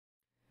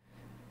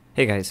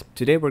Hey guys,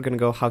 today we're gonna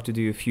go how to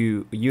do a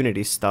few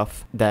Unity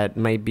stuff that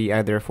might be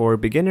either for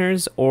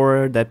beginners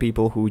or that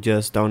people who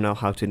just don't know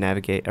how to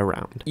navigate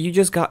around. You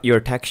just got your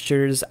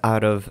textures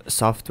out of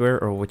software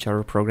or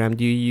whichever program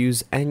do you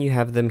use, and you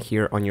have them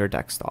here on your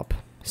desktop.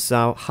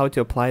 So how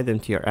to apply them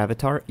to your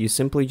avatar, you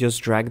simply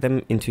just drag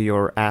them into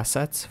your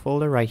assets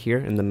folder right here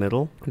in the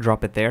middle,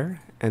 drop it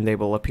there, and they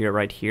will appear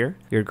right here.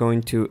 You're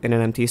going to, in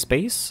an empty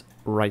space,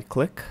 right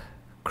click,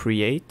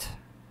 create,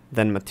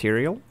 then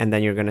material, and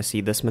then you're going to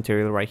see this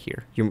material right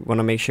here. You want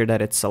to make sure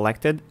that it's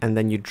selected, and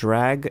then you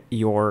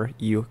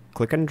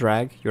click and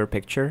drag your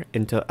picture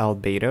into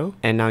albedo,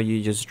 and now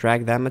you just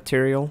drag that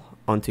material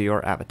onto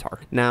your avatar.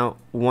 Now,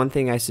 one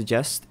thing I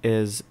suggest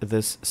is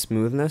this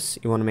smoothness.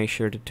 You want to make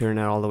sure to turn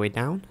it all the way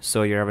down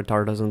so your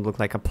avatar doesn't look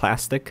like a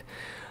plastic.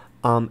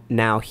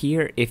 Now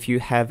here, if you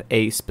have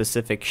a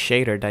specific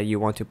shader that you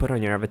want to put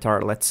on your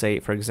avatar, let's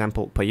say for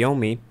example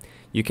Payomi,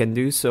 you can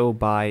do so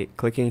by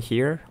clicking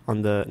here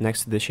on the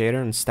next to the shader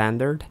and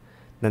standard,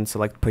 then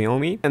select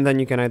Payomi, and then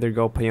you can either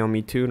go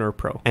Payomi Tune or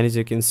Pro. And as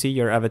you can see,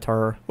 your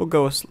avatar will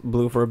go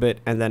blue for a bit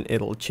and then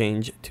it'll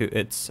change to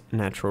its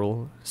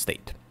natural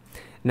state.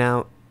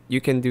 Now you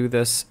can do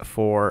this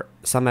for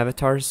some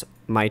avatars,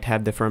 might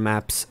have different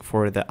maps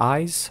for the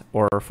eyes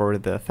or for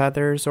the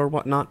feathers or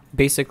whatnot.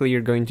 Basically,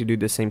 you're going to do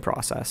the same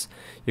process.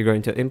 You're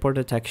going to import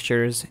the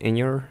textures in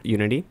your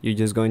Unity. You're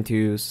just going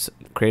to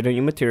create a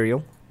new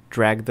material,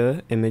 drag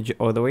the image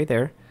all the way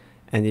there,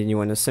 and then you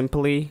want to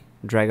simply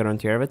drag it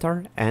onto your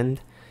avatar, and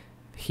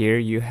here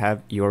you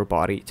have your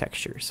body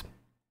textures.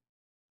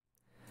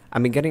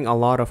 I've been getting a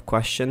lot of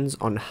questions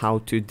on how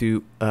to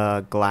do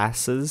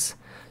glasses.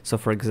 So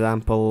for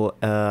example,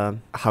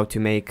 how to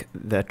make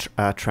the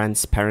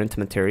transparent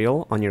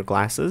material on your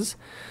glasses.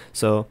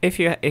 So if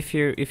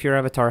your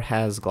avatar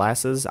has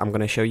glasses, I'm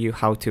going to show you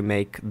how to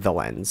make the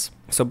lens.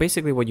 So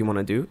basically what you want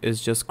to do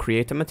is just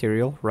create a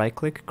material, right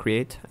click,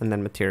 create, and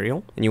then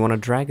material. And you want to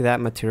drag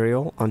that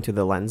material onto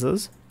the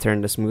lenses,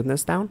 turn the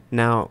smoothness down.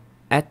 Now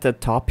at the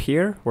top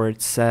here where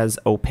it says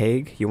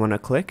opaque, you want to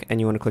click and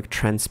you want to click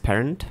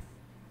transparent.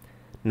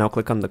 Now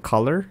click on the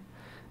color.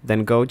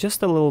 Then go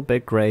just a little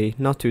bit gray,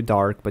 not too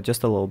dark, but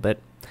just a little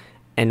bit.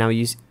 And now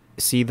you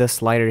see the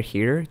slider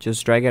here,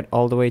 just drag it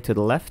all the way to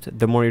the left.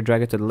 The more you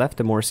drag it to the left,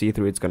 the more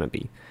see-through it's going to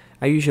be.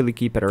 I usually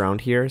keep it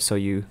around here so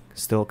you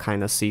still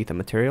kind of see the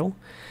material.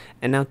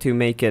 And now to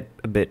make it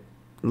a bit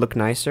look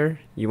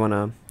nicer, you want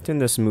to turn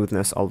the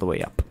smoothness all the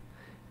way up.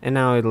 And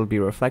now it'll be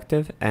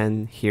reflective,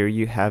 and here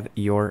you have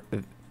your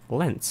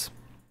lens.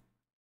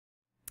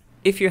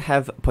 If you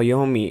have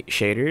Payomi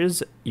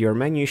shaders, your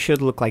menu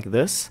should look like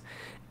this.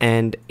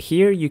 And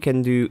here you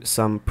can do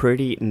some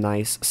pretty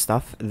nice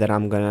stuff that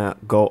I'm gonna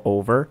go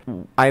over.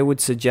 I would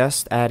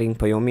suggest adding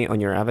Payomi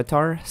on your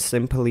avatar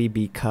simply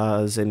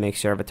because it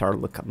makes your avatar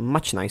look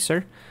much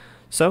nicer.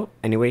 So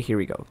anyway, here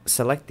we go.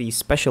 Select the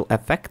special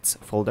effects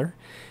folder.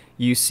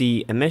 You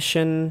see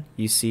emission,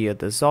 you see a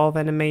dissolve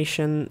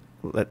animation,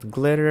 let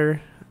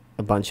glitter,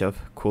 a bunch of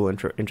cool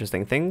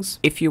interesting things.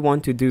 If you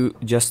want to do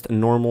just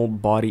normal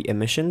body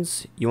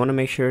emissions, you want to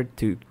make sure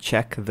to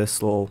check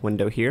this little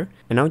window here,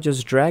 and now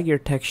just drag your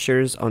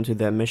textures onto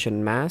the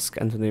emission mask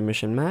and to the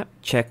emission map.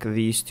 Check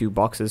these two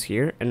boxes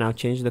here, and now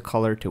change the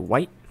color to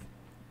white.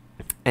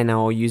 And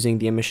now using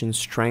the emission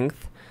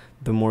strength,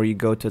 the more you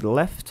go to the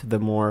left, the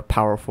more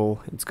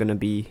powerful it's going to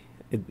be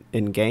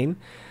in game.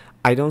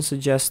 I don't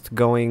suggest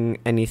going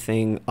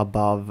anything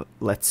above,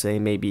 let's say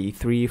maybe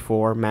 3,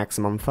 4,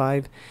 maximum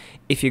 5.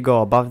 If you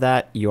go above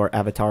that, your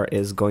avatar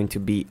is going to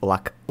be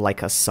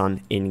like a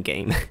sun in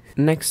game.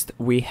 Next,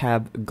 we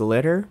have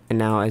glitter. And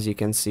now as you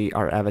can see,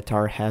 our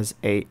avatar has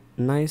a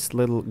nice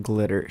little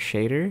glitter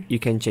shader. You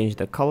can change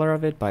the color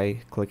of it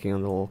by clicking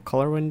on the little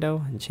color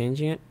window and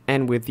changing it.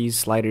 And with these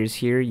sliders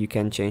here, you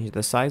can change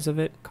the size of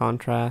it,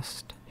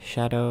 contrast,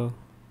 shadow.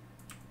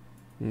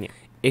 Yeah.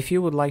 If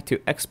you would like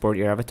to export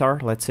your avatar,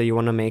 let's say you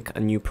want to make a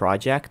new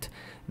project,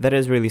 that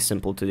is really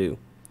simple to do.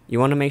 You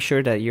want to make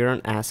sure that you're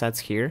on assets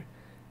here,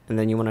 and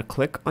then you want to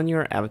click on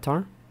your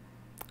avatar.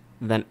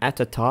 Then at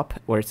the top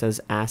where it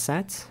says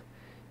assets,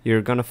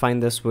 you're going to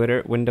find this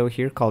window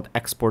here called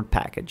export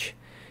package.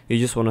 You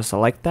just want to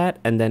select that,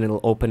 and then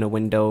it'll open a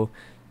window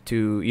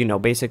to, you know,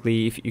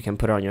 basically if you can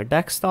put it on your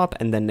desktop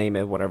and then name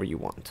it whatever you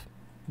want.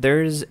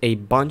 There's a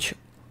bunch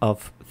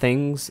of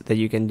things that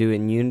you can do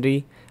in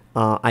Unity.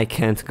 I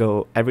can't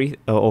go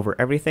over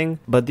everything,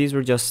 but these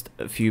were just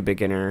a few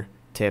beginner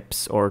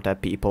tips or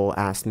that people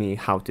asked me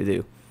how to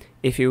do.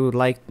 If you would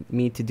like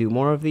me to do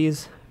more of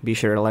these, be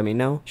sure to let me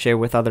know. Share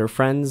with other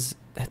friends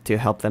to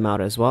help them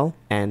out as well.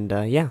 And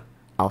yeah,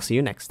 I'll see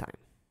you next time.